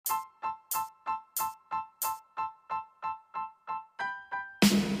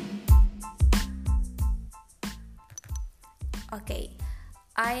Okay,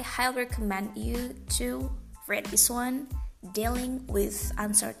 I highly recommend you to read this one, Dealing with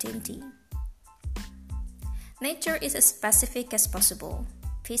Uncertainty. Nature is as specific as possible.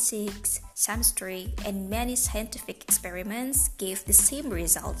 Physics, chemistry, and many scientific experiments give the same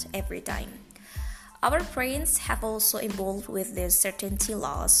result every time. Our brains have also evolved with the certainty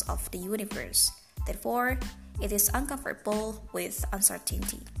laws of the universe. Therefore, it is uncomfortable with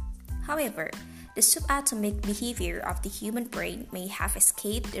uncertainty. However, the subatomic behavior of the human brain may have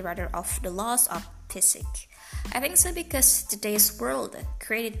escaped the radar of the laws of physics. I think so because today's world,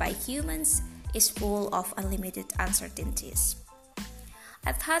 created by humans, is full of unlimited uncertainties.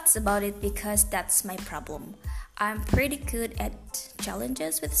 I thought about it because that's my problem. I'm pretty good at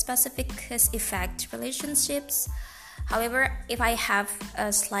challenges with specific cause-effect relationships. However, if I have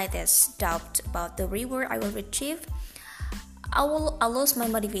a slightest doubt about the reward I will achieve, I lose my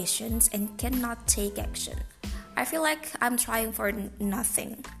motivations and cannot take action. I feel like I'm trying for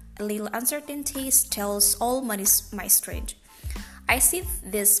nothing. A little uncertainty tells all my strength. I see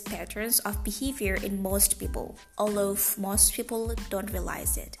these patterns of behavior in most people, although most people don't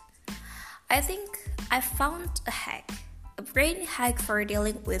realize it. I think I found a brain hack for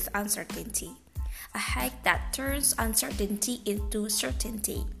dealing with uncertainty. A hack that turns uncertainty into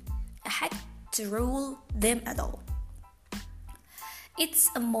certainty. A hack to rule them at all. It's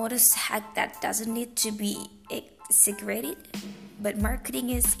a modest hack that doesn't need to be exaggerated, but marketing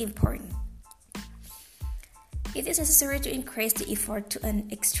is important. It is necessary to increase the effort to an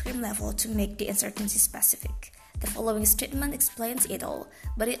extreme level to make the uncertainty specific. The following statement explains it all,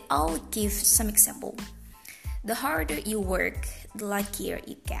 but it all gives some example. The harder you work, the luckier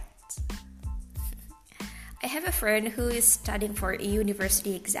you get. I have a friend who is studying for a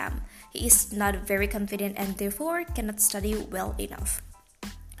university exam. He is not very confident and therefore cannot study well enough.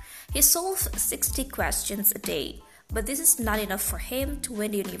 He solves 60 questions a day, but this is not enough for him to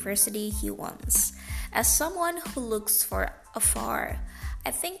win the university he wants. As someone who looks for afar,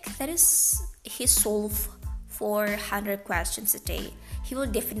 I think that is he solve 400 questions a day. He will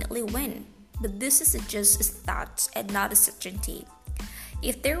definitely win, but this is just a thought and not a certainty.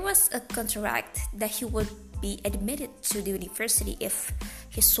 If there was a contract that he would be admitted to the university if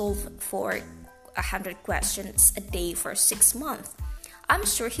he solved 400 questions a day for 6 months, I'm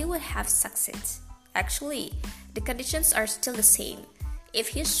sure he would have success. Actually, the conditions are still the same. If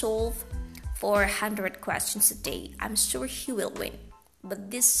he solved 400 questions a day, I'm sure he will win.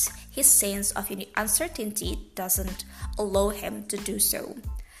 But his sense of uncertainty doesn't allow him to do so.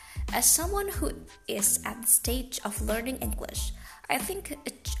 As someone who is at the stage of learning English, I think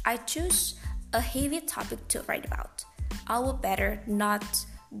I choose a heavy topic to write about. I would better not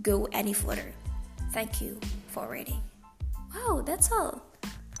go any further. Thank you for reading. Wow, that's all.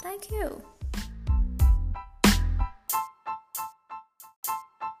 Thank you.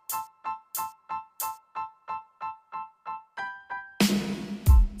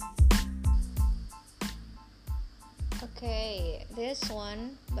 Okay, this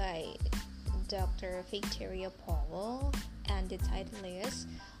one by Dr. Victoria Powell, and the title is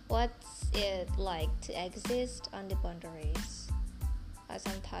What's It Like to Exist on the Boundaries?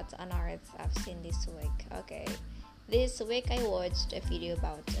 Some thoughts on art I've seen this week. Okay, this week I watched a video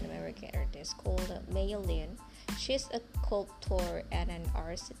about an American artist called Maya Lin. She's a sculptor and an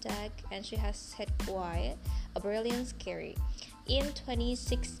architect, and she has had quite a brilliant career. In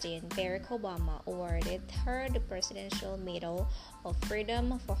 2016, Barack Obama awarded her the Presidential Medal of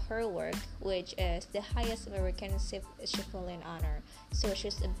Freedom for her work, which is the highest American civilian honor, so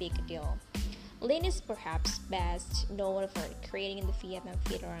she's a big deal. Lin is perhaps best known for creating the Vietnam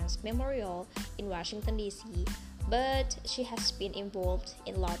Veterans Memorial in Washington, D.C., but she has been involved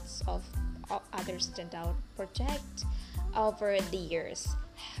in lots of other standout projects over the years.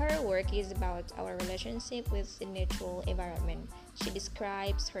 Her work is about our relationship with the natural environment. She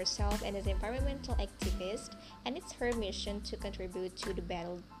describes herself as an environmental activist, and it's her mission to contribute to the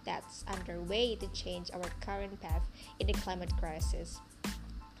battle that's underway to change our current path in the climate crisis.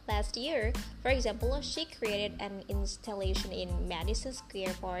 Last year, for example, she created an installation in Madison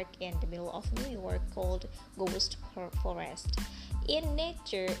Square Park in the middle of New York called Ghost Forest. In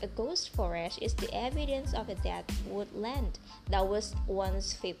nature, a ghost forest is the evidence of a dead woodland that was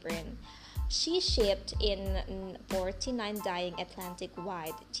once vibrant. She shaped in 49 dying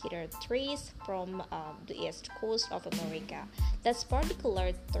Atlantic-wide cedar trees from the east coast of America. That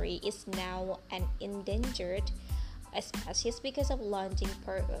particular tree is now an endangered species because of launching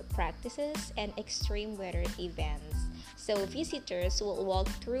practices and extreme weather events. So visitors will walk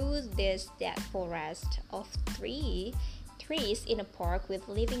through this dead forest of trees trees in a park with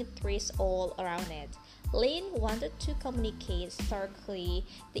living trees all around it. Lynn wanted to communicate starkly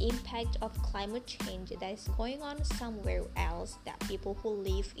the impact of climate change that is going on somewhere else that people who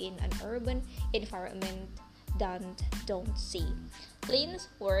live in an urban environment don't see. Lynn's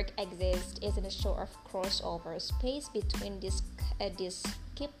work exists as a sort of crossover space between these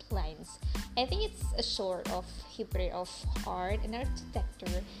keep lines. I think it's a sort of hybrid of art and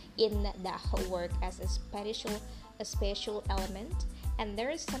architecture in that her work as a spatial element, and there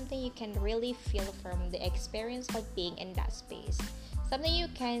is something you can really feel from the experience of being in that space. Something you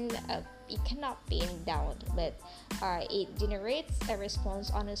cannot pin down, but it generates a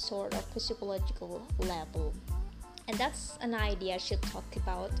response on a sort of physiological level. And that's an idea she talks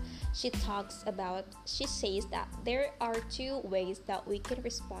about. She says that there are two ways that we can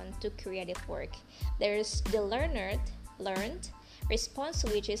respond to creative work. There's the learned response,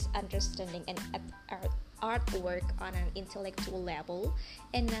 which is understanding and artwork on an intellectual level,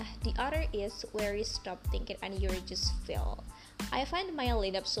 and the other is where you stop thinking and you just feel. I find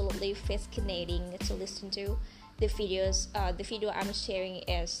Mylene absolutely fascinating to listen to. The video I'm sharing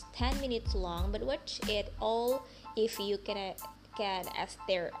is 10 minutes long, but watch it all if you can, as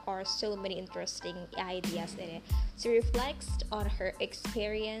there are so many interesting ideas in it. She reflects on her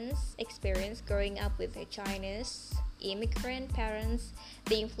experience growing up with a Chinese immigrant parents,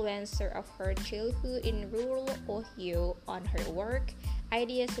 the influencer of her childhood in rural Ohio on her work,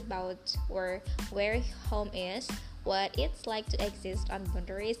 ideas about where home is, what it's like to exist on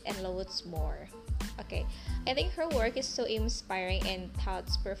boundaries, and loads more. Okay, I think her work is so inspiring and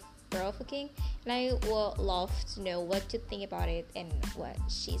thought-provoking, and I would love to know what you think about it and what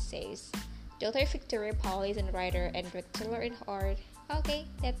she says. Dr. Victoria Powell is a writer and director in art. Okay,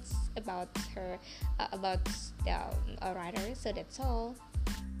 that's about her, about a writer. So that's all.